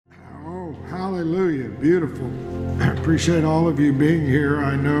Hallelujah. Beautiful. I appreciate all of you being here.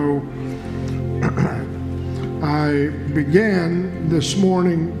 I know I began this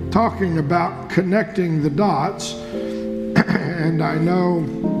morning talking about connecting the dots, and I know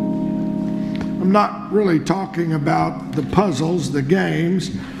I'm not really talking about the puzzles, the games,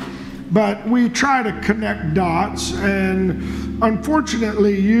 but we try to connect dots, and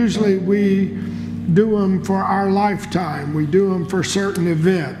unfortunately, usually we do them for our lifetime. We do them for certain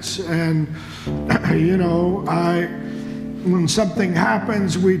events, and when something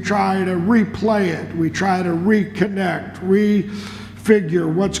happens, we try to replay it. We try to reconnect,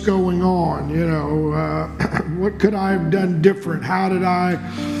 refigure what's going on. What could I have done different? How did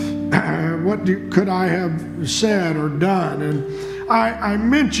could I have said or done? And I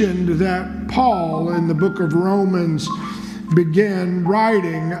mentioned that Paul in the book of Romans began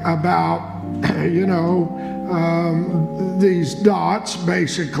writing about these dots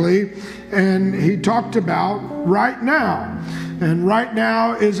basically, and he talked about right now, and right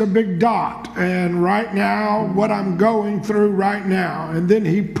now is a big dot, and right now what I'm going through right now, and then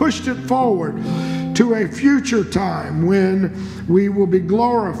he pushed it forward to a future time when we will be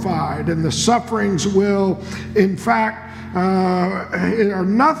glorified, and the sufferings will in fact are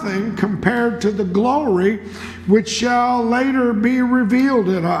nothing compared to the glory which shall later be revealed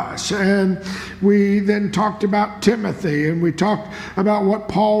in us. And we then talked about Timothy, and we talked about what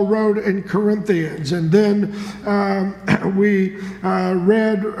Paul wrote in Corinthians, and then we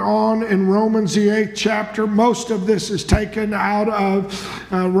read on in Romans the 8th chapter. Most of this is taken out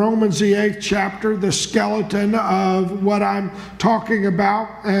of Romans the 8th chapter, the skeleton of what I'm talking about,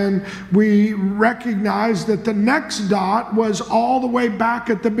 and we recognize that the next dot was all the way back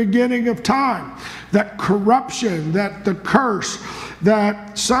at the beginning of time. That corruption, that the curse,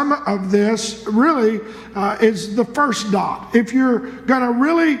 that some of this really is the first dot. If you're going to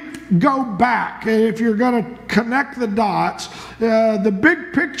really go back, and if you're going to connect the dots, the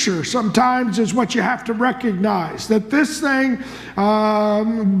big picture sometimes is what you have to recognize. That this thing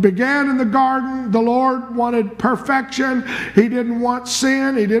began in the garden. The Lord wanted perfection. He didn't want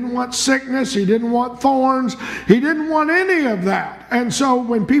sin. He didn't want sickness. He didn't want thorns. He didn't want any of that. And so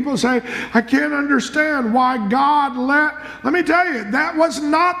when people say, I can't understand why God let me tell you, that was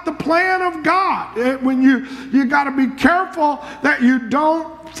not the plan of God. When you got to be careful that you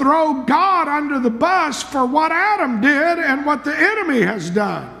don't throw God under the bus for what Adam did and what the enemy has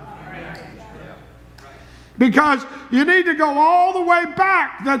done. Because you need to go all the way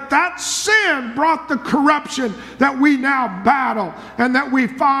back, that sin brought the corruption that we now battle and that we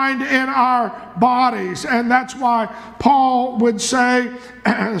find in our bodies. And that's why Paul would say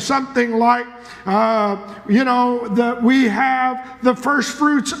something like, that we have the first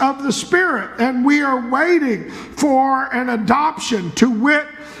fruits of the Spirit, and we are waiting for an adoption, to wit,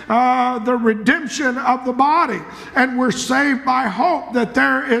 the redemption of the body. And we're saved by hope, that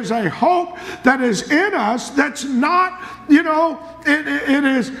there is a hope that is in us that's not, it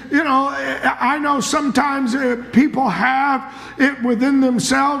is, I know sometimes people have it within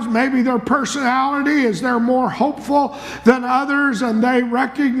themselves. Maybe their personality is they're more hopeful than others, and they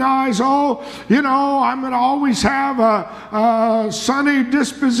recognize, I'm going to always have a sunny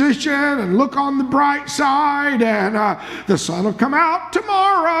disposition and look on the bright side, and the sun will come out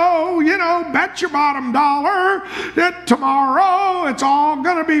tomorrow. Bet your bottom dollar that tomorrow it's all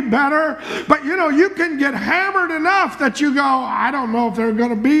going to be better. But you can get hammered enough that you go, I don't know if there's going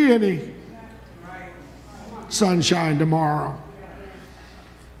to be any sunshine tomorrow.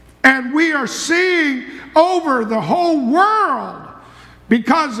 And we are seeing over the whole world,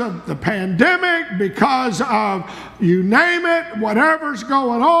 because of the pandemic, because of you name it, whatever's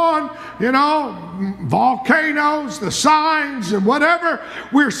going on, volcanoes, the signs and whatever,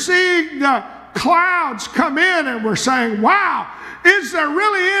 we're seeing the clouds come in, and we're saying, wow, is there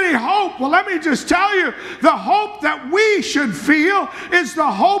really any hope? Well, let me just tell you, the hope that we should feel is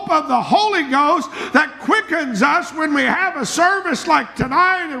the hope of the Holy Ghost that quickens us when we have a service like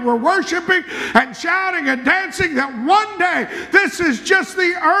tonight and we're worshiping and shouting and dancing, that one day this is just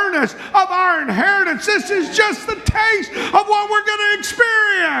the earnest of our inheritance. This is just the taste of what we're going to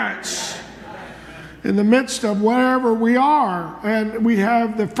experience in the midst of wherever we are. And we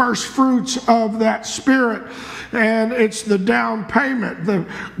have the first fruits of that Spirit, and it's the down payment, the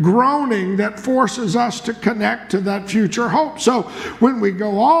groaning that forces us to connect to that future hope. So when we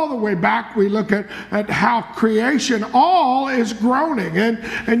go all the way back, we look at how creation all is groaning.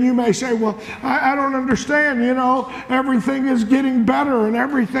 And you may say, well, I don't understand, everything is getting better and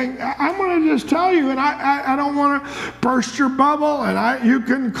everything. I'm going to just tell you, and I don't want to burst your bubble, and you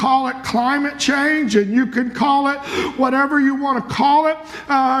can call it climate change, religion. You can call it whatever you want to call it.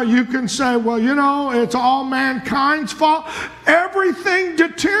 You can say, well, you know, it's all mankind's fault. Everything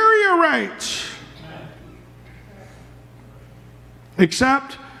deteriorates.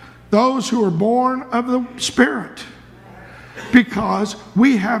 Except those who are born of the Spirit. Because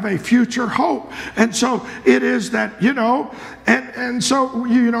we have a future hope. And so it is that, you know, and so,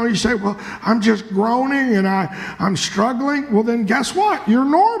 you know, you say, well, I'm just groaning and I'm struggling. Well, then guess what? You're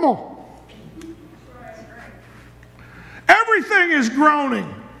normal. Everything is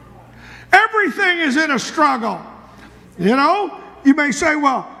groaning. Everything is in a struggle. You know, you may say,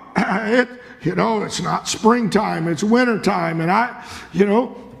 well, it's not springtime, it's wintertime.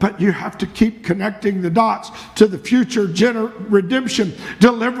 And but you have to keep connecting the dots to the future redemption.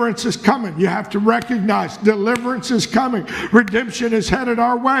 Deliverance is coming. You have to recognize deliverance is coming. Redemption is headed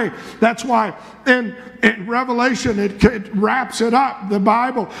our way. That's why in Revelation, it wraps it up. The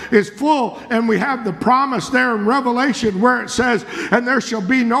Bible is full, and we have the promise there in Revelation where it says, and there shall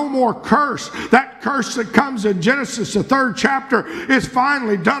be no more curse. That curse that comes in Genesis, the 3rd chapter, is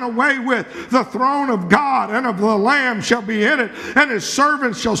finally done away with. The throne of God and of the Lamb shall be in it, and his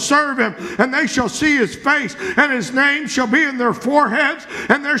servants shall serve him, and they shall see his face, and his name shall be in their foreheads,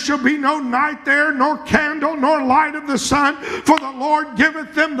 and there shall be no night there, nor candle, nor light of the sun, for the Lord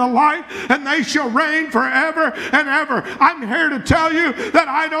giveth them the light, and they shall reign forever and ever. I'm here to tell you that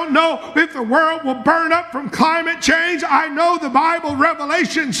I don't know if the world will burn up from climate change. I know the Bible,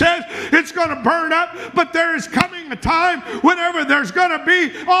 Revelation says it's going to burn up, but there is coming a time whenever there's going to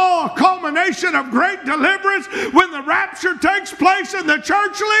be a culmination of great deliverance when the rapture takes place and the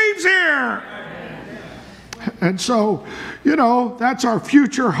church leaves here. And so, you know, that's our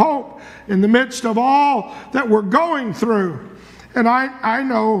future hope in the midst of all that we're going through. And I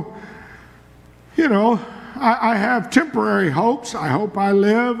know, you know, I have temporary hopes. I hope I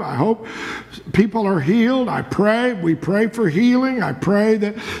live. I hope people are healed. I pray. We pray for healing. I pray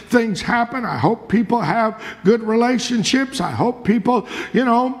that things happen. I hope people have good relationships. I hope people, you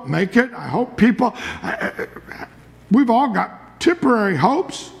know, make it. I hope people, we've all got temporary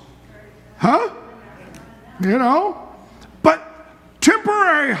hopes. Huh? You know? But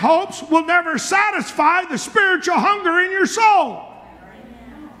temporary hopes will never satisfy the spiritual hunger in your soul.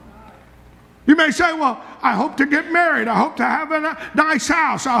 You may say, well, I hope to get married. I hope to have a nice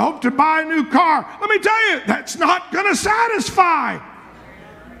house. I hope to buy a new car. Let me tell you, that's not going to satisfy.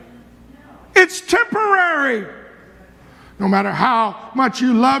 It's temporary. No matter how much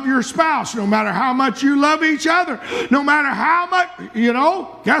you love your spouse, no matter how much you love each other, no matter how much, you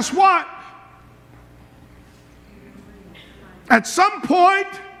know, guess what? At some point,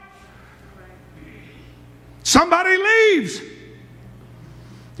 somebody leaves.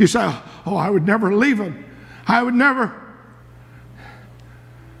 You say, oh, I would never leave him. I would never.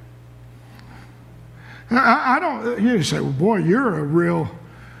 I don't, you say, well, boy, you're a real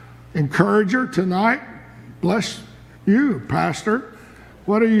encourager tonight. Bless you, Pastor.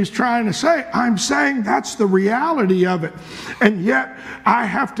 What are you trying to say? I'm saying that's the reality of it. And yet I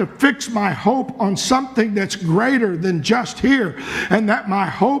have to fix my hope on something that's greater than just here. And that my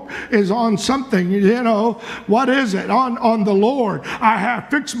hope is on something, you know, what is it? On the Lord. I have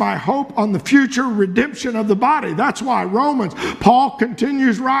fixed my hope on the future redemption of the body. That's why Paul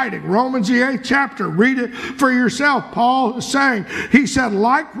continues writing. Romans the 8th chapter. Read it for yourself. Paul is saying, he said,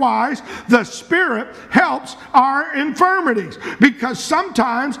 likewise, the Spirit helps our infirmities. Because sometimes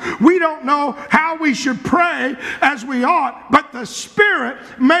we don't know how we should pray as we ought, but the Spirit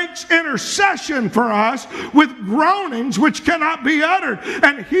makes intercession for us with groanings which cannot be uttered.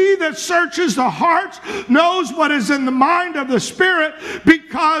 And he that searches the hearts knows what is in the mind of the Spirit,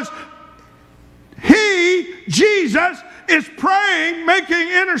 because he, Jesus, is praying, making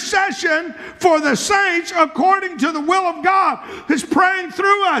intercession for the saints according to the will of God. He's praying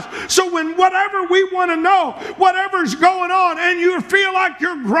through us. So when whatever we want to know, whatever's going on, and you feel like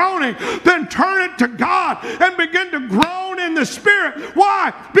you're groaning, then turn it to God and begin to groan in the Spirit.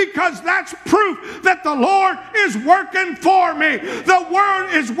 Why? Because that's proof that the Lord is working for me. The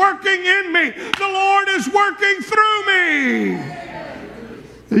Word is working in me. The Lord is working through me.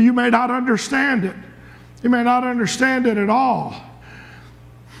 You may not understand it. You may not understand it at all.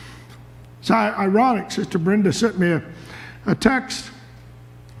 It's ironic. Sister Brenda sent me a text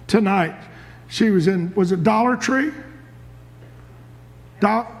tonight. She was it Dollar Tree?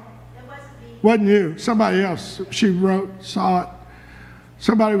 Wasn't you. Somebody else. She saw it.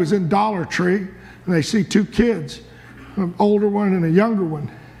 Somebody was in Dollar Tree, and they see two kids, an older one and a younger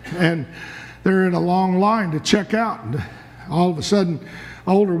one. And they're in a long line to check out. And all of a sudden,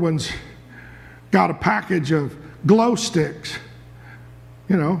 older one's got a package of glow sticks,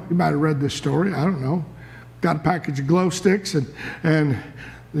 You know, you might have read this story. I don't know. Got a package of glow sticks, and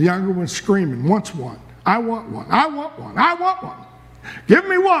the younger one's screaming, wants one. I want one. I want one. I want one. Give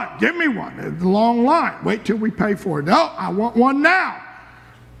me one. Give me one. The long line. Wait till we pay for it. No, I want one now.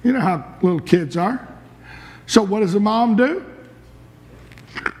 You know how little kids are. So what does the mom do?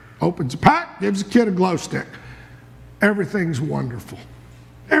 Opens a pack, gives the kid a glow stick. Everything's wonderful.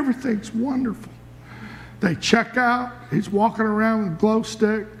 Everything's wonderful. They check out. He's walking around with a glow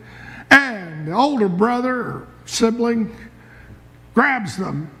stick. And the older brother or sibling grabs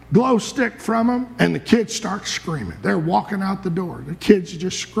the glow stick from him, and the kid starts screaming. They're walking out the door. The kid's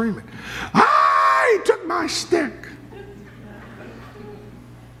just screaming. Ah, he took my stick.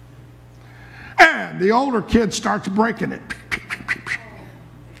 And the older kid starts breaking it.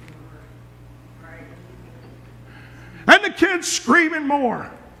 And the kid's screaming more.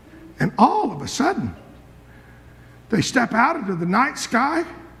 And all of a sudden, they step out into the night sky,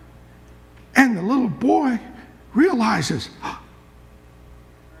 and the little boy realizes,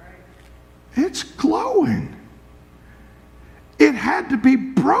 it's glowing. It had to be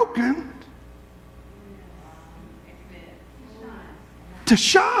broken to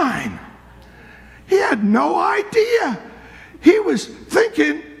shine. He had no idea. He was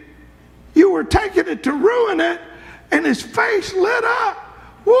thinking you were taking it to ruin it, and his face lit up.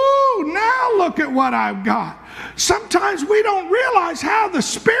 Woo, now look at what I've got. Sometimes we don't realize how the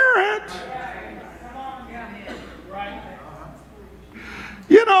Spirit,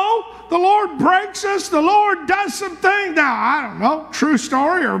 you know, the Lord breaks us, the Lord does some things. Now, I don't know, true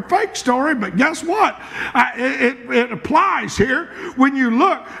story or fake story, but guess what? It applies here when you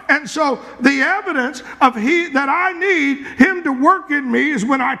look. And so the evidence of that I need Him to work in me is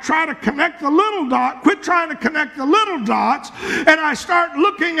when I try to connect the little dot, quit trying to connect the little dots, and I start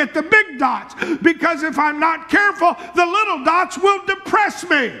looking at the big dots. Because if I'm not careful, the little dots will depress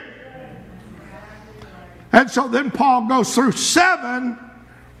me. And so then Paul goes through 7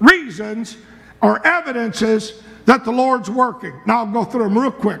 reasons or evidences that the Lord's working. Now I'll go through them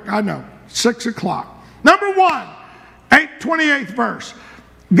real quick. I know, 6 o'clock. Number 1, 28th verse.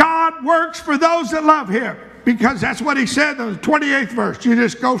 God works for those that love Him, because that's what He said in the 28th verse. You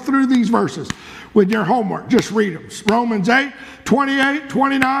just go through these verses with your homework. Just read them. Romans 8, 28,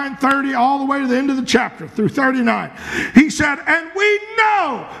 29, 30, all the way to the end of the chapter through 39. He said, and we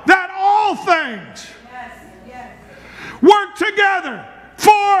know that all things work together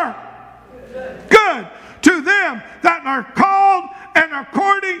for good to them that are called and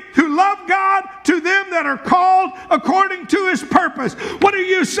according to love God, to them that are called according to His purpose. What are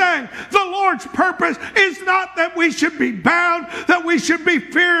you saying? The Lord's purpose is not that we should be bound, that we should be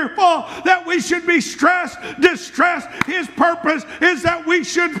fearful, that we should be stressed, distressed. His purpose is that we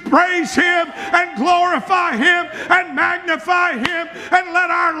should praise Him and glorify Him and magnify Him and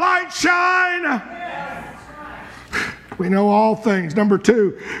let our light shine. We know all things. Number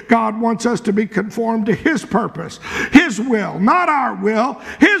 2, God wants us to be conformed to His purpose, His will, not our will,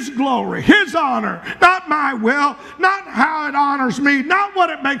 His glory, His honor, not my will, not how it honors me, not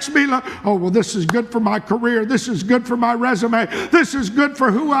what it makes me look. Oh, well, this is good for my career. This is good for my resume. This is good for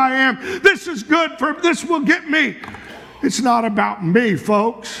who I am. This is good for, this will get me. It's not about me,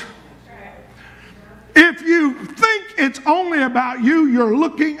 folks. If you think it's only about you, you're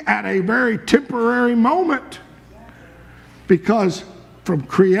looking at a very temporary moment. Because from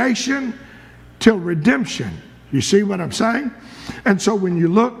creation till redemption, you see what I'm saying? And so when you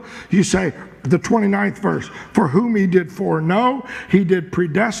look, you say, the 29th verse, for whom He did foreknow, He did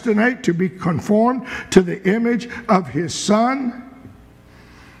predestinate to be conformed to the image of His Son.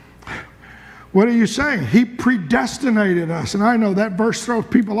 What are you saying? He predestinated us. And I know that verse throws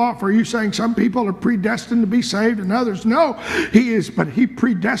people off. Are you saying some people are predestined to be saved and others? No, He is, but He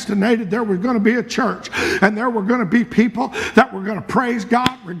predestinated. There was going to be a church, and there were going to be people that were going to praise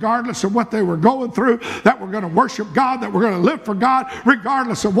God regardless of what they were going through, that were going to worship God, that were going to live for God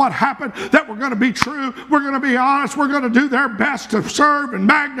regardless of what happened, that were going to be true, we're going to be honest, we're going to do their best to serve and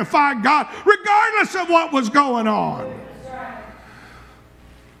magnify God regardless of what was going on.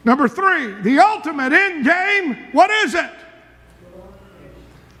 Number 3, the ultimate end game, what is it?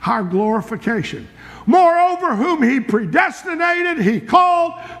 Our glorification. Moreover, whom He predestinated, He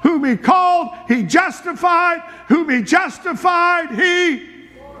called. Whom He called, He justified. Whom He justified, He...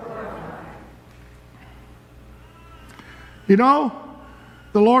 You know,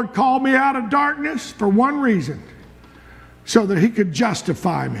 the Lord called me out of darkness for one reason. So that He could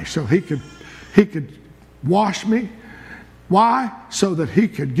justify me. So He could wash me, Why? So that he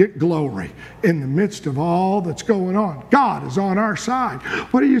could get glory in the midst of all that's going on. God is on our side.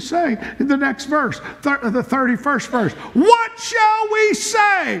 What do you say in the next verse, the 31st verse? What shall we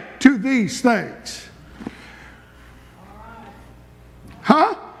say to these things?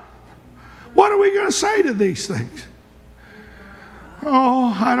 Huh? What are we going to say to these things?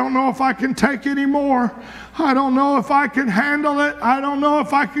 Oh, I don't know if I can take any more. I don't know if I can handle it. I don't know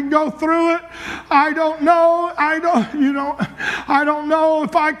if I can go through it. I don't know. I don't know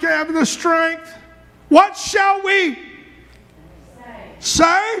if I can have the strength. What shall we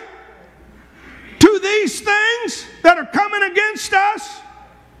say to these things that are coming against us?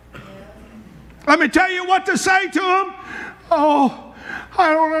 Let me tell you what to say to them. Oh,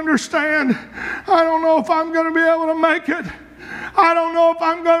 I don't understand. I don't know if I'm going to be able to make it. I don't know if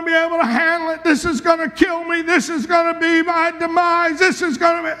I'm going to be able to handle it. This is going to kill me. This is going to be my demise. This is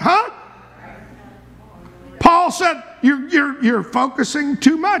going to be, Paul said, you're focusing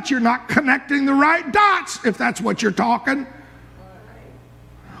too much. You're not connecting the right dots, if that's what you're talking.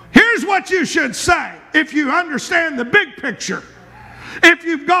 Here's what you should say if you understand the big picture. If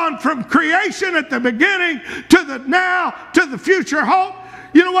you've gone from creation at the beginning to the now to the future hope,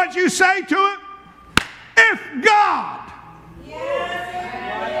 you know what you say to it? If God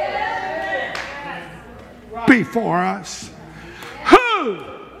before us, who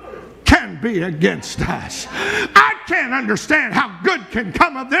can be against us? I can't understand how good can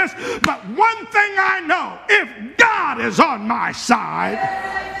come of this, but one thing I know, if God is on my side.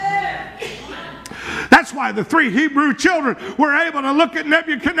 That's why the 3 Hebrew children were able to look at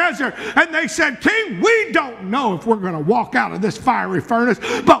Nebuchadnezzar and they said, King, we don't know if we're going to walk out of this fiery furnace,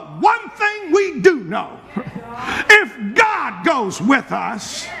 but one thing we do know. If God goes with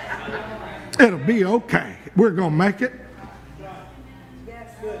us, it'll be okay. We're going to make it.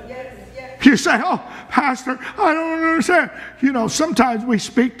 You say, oh, Pastor, I don't understand. You know, sometimes we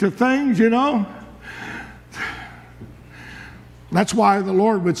speak to things, you know. That's why the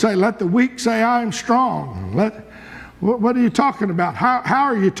Lord would say, let the weak say, I am strong. What are you talking about? How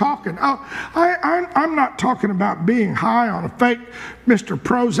are you talking? Oh, I'm not talking about being high on a fake Mr.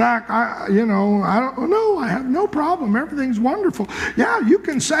 Prozac. I don't know. I have no problem. Everything's wonderful. Yeah, you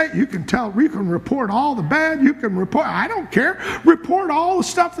can say, you can tell, you can report all the bad. You can report, I don't care. Report all the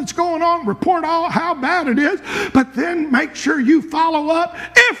stuff that's going on. Report all how bad it is. But then make sure you follow up.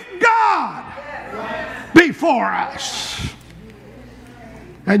 If God be for us.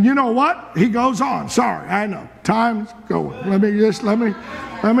 And you know what? He goes on. Sorry, I know. Time's going. Let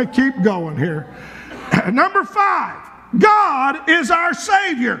me keep going here. Number 5, God is our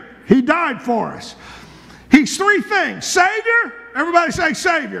Savior. He died for us. He's 3 things. Savior. Everybody say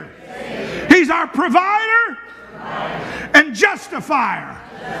Savior. Savior. He's our provider. And justifier.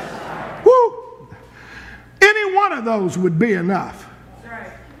 Woo! Any one of those would be enough.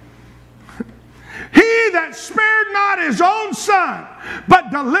 He that spared not his own son, but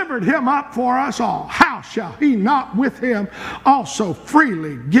delivered him up for us all, how shall he not with him also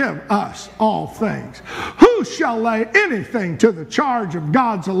freely give us all things? Who shall lay anything to the charge of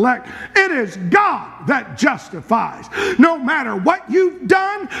God's elect? It is God that justifies. No matter what you've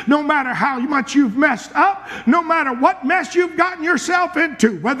done, no matter how much you've messed up, no matter what mess you've gotten yourself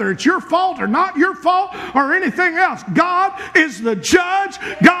into, whether it's your fault or not your fault or anything else, God is the judge.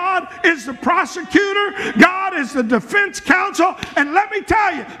 God is the prosecutor. God is the defense counsel. And let me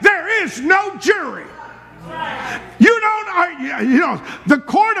tell you, there is no jury. The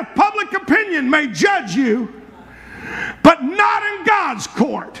court of public opinion may judge you, but not in God's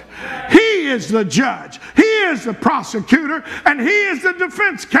court. He is the judge. He is the prosecutor, and he is the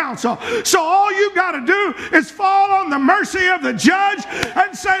defense counsel. So all you got to do is fall on the mercy of the judge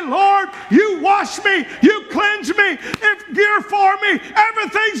and say, Lord, you wash me, you cleanse me. If you're for me,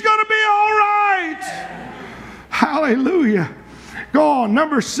 everything's going to be all right. Hallelujah. Go on.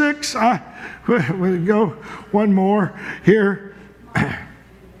 Number 6. We'll go one more here. It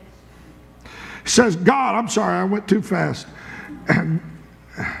says God, I'm sorry, I went too fast.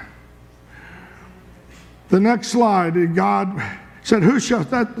 The next slide, God said, who shall,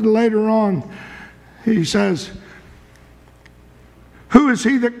 that later on, he says, who is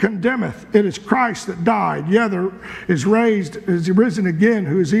he that condemneth? It is Christ that died, yea, is risen again,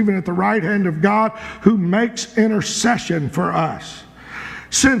 who is even at the right hand of God, who makes intercession for us.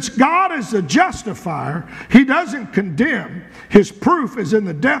 Since God is the justifier, he doesn't condemn. His proof is in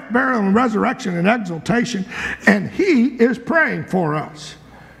the death, burial, and resurrection and exaltation, and he is praying for us.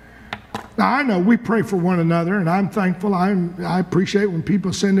 Now, I know we pray for one another, and I'm thankful. I appreciate when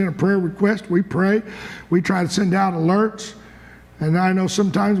people send in a prayer request. We pray. We try to send out alerts. And I know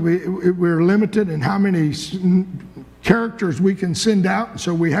sometimes we're limited in how many characters we can send out, and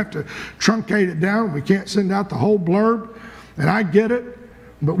so we have to truncate it down. We can't send out the whole blurb, and I get it,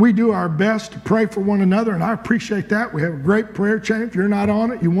 but we do our best to pray for one another, and I appreciate that. We have a great prayer chain. If you're not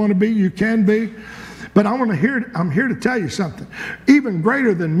on it, you want to be, you can be. But I'm here to tell you something. Even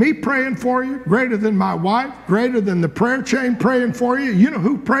greater than me praying for you, greater than my wife, greater than the prayer chain praying for you, you know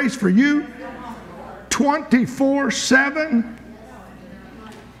who prays for you 24/7?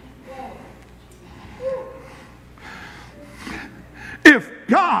 If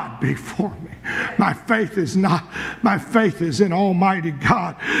God be for me, my faith is in Almighty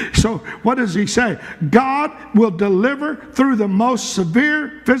God. So what does he say? God will deliver through the most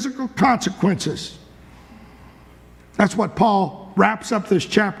severe physical consequences. That's what Paul wraps up this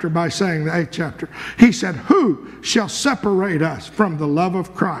chapter by saying, the 8th chapter. He said, who shall separate us from the love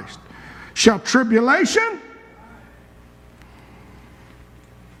of Christ? Shall tribulation?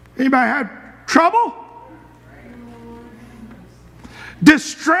 Anybody had trouble?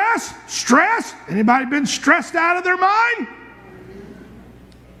 Distress? Stress? Anybody been stressed out of their mind?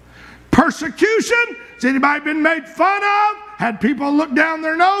 Persecution? Has anybody been made fun of? Had people look down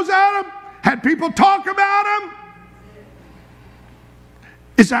their nose at them? Had people talk about them?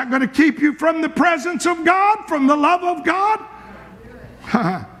 Is that going to keep you from the presence of God, from the love of God?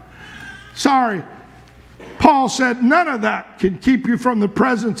 Sorry. Paul said none of that can keep you from the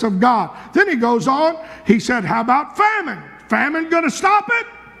presence of God. Then he goes on, he said, how about famine? Famine going to stop it?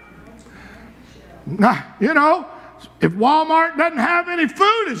 Nah, you know, if Walmart doesn't have any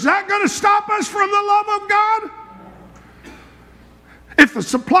food, is that going to stop us from the love of God? If the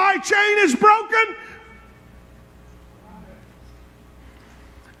supply chain is broken,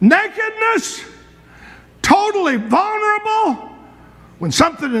 nakedness, totally vulnerable. When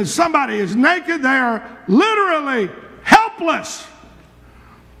somebody is naked, they are literally helpless.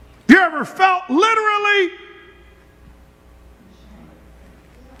 Have you ever felt literally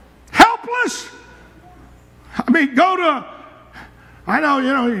helpless? I mean, go to, I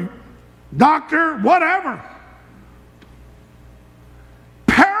know, doctor, whatever.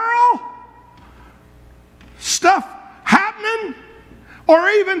 Peril, stuff happening, or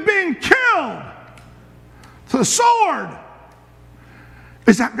even being killed. The sword.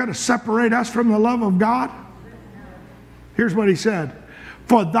 Is that going to separate us from the love of God? Here's what he said.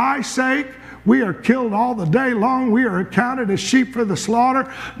 For thy sake we are killed all the day long. We are accounted as sheep for the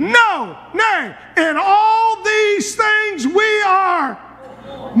slaughter. No, nay, in all these things we are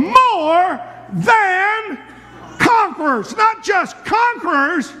more than conquerors. Not just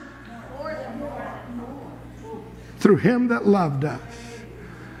conquerors. Through him that loved us.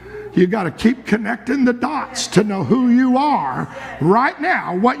 You got to keep connecting the dots to know who you are right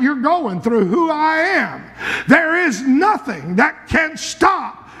now, what you're going through, who I am. There is nothing that can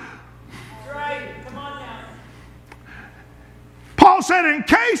stop. That's right. Come on now. Paul said, in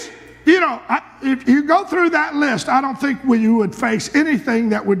case, if you go through that list, I don't think you would face anything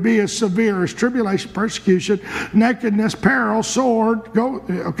that would be as severe as tribulation, persecution, nakedness, peril, sword.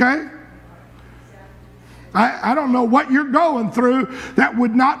 Okay? I don't know what you're going through that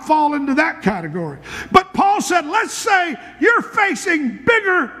would not fall into that category. But Paul said, let's say you're facing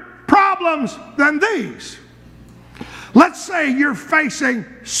bigger problems than these. Let's say you're facing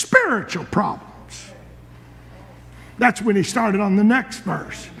spiritual problems. That's when he started on the next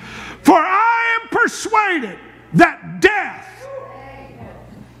verse. For I am persuaded that death,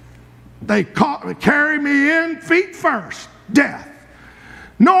 they carry me in feet first, death,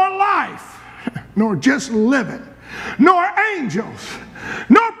 nor life, nor just living, nor angels,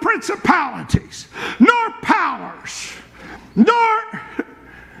 nor principalities, nor powers, nor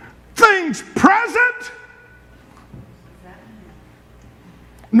things present,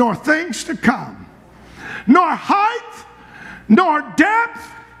 nor things to come, nor height, nor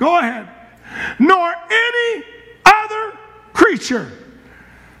depth, go ahead, nor any other creature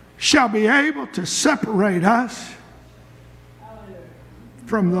shall be able to separate us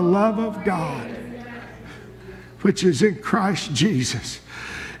from the love of God, which is in Christ Jesus.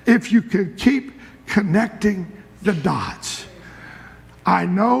 If you can keep connecting the dots. I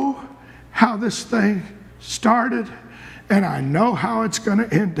know how this thing started, and I know how it's going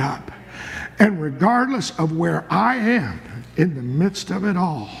to end up. And regardless of where I am in the midst of it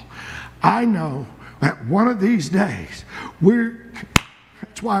all, I know that one of these days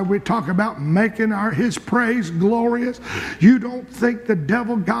that's why we talk about making his praise glorious. You don't think the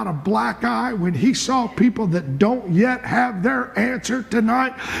devil got a black eye when he saw people that don't yet have their answer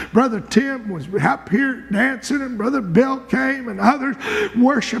tonight? Brother Tim was up here dancing, and Brother Bill came, and others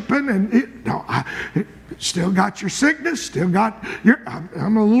worshiping. And Still got your sickness, still got your,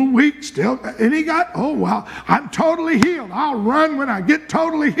 I'm a little weak, still, and he got, oh, well, I'm totally healed. I'll run when I get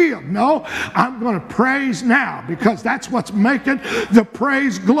totally healed. No, I'm going to praise now because that's what's making the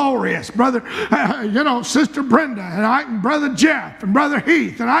praise glorious. Brother, Sister Brenda, and Brother Jeff, and Brother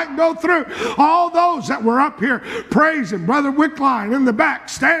Heath, and I can go through all those that were up here praising. Brother Wickline in the back,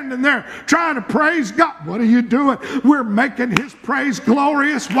 standing there trying to praise God. What are you doing? We're making his praise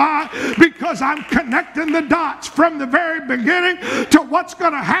glorious. Why? Because I'm connecting the dots from the very beginning to what's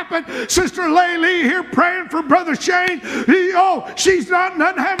going to happen. Sister Laylee here praying for Brother Shane. She doesn't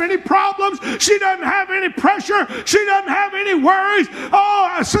have any problems. She doesn't have any pressure. She doesn't have any worries.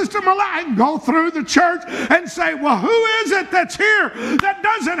 Sister Malai can go through the church and say, well, who is it that's here that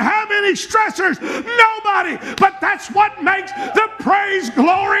doesn't have any stressors? Nobody. But that's what makes the praise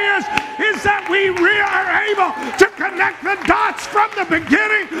glorious, is that we are able to connect the dots from the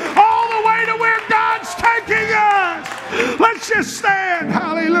beginning all the way to where God's taking us. Let's just stand.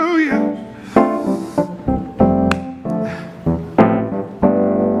 Hallelujah.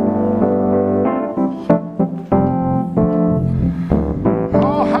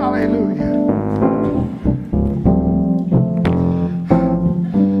 Oh, hallelujah.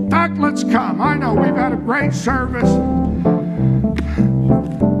 In fact, let's come. I know we've had a great service.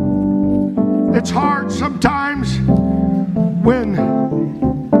 It's hard sometimes when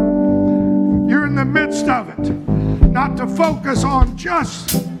you're in the midst of it not to focus on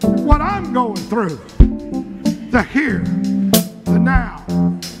just what I'm going through. The here, the now.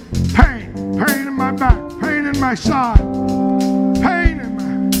 Pain in my back, pain in my side, pain in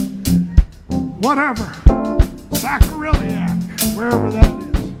my whatever, sacroiliac, wherever that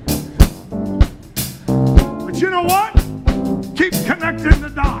is. But you know what? Keep connecting the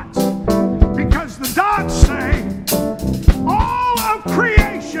dots. Because the dots say all of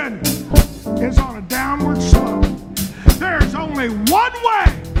creation is on a downward slope. There's only one way.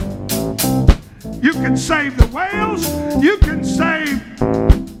 You can save the whales. You can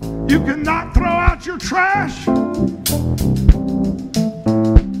not throw out your trash.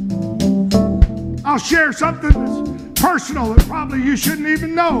 I'll share something that's personal that probably you shouldn't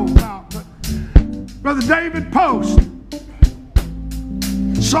even know about. But Brother David Post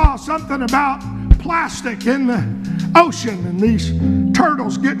saw something about plastic in the ocean and these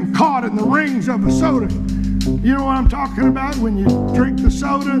turtles getting caught in the rings of a soda. You know what I'm talking about when you drink the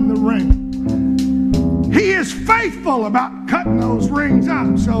soda in the ring. He is faithful about cutting those rings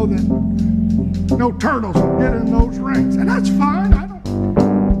out so that no turtles will get in those rings. And that's fine.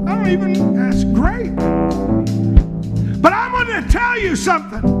 That's great. But I'm going to tell you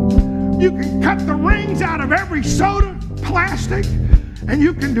something. You can cut the rings out of every soda, plastic, and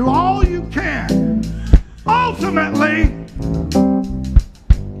you can do all you can. Ultimately,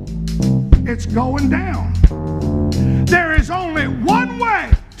 it's going down. There is only one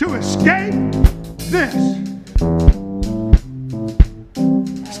way to escape this.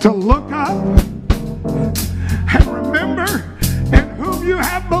 It's to look up and remember in whom you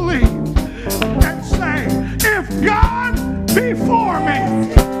have believed and say, if God be for me,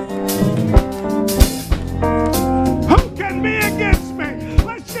 who can be against me?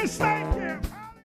 Let's just thank him.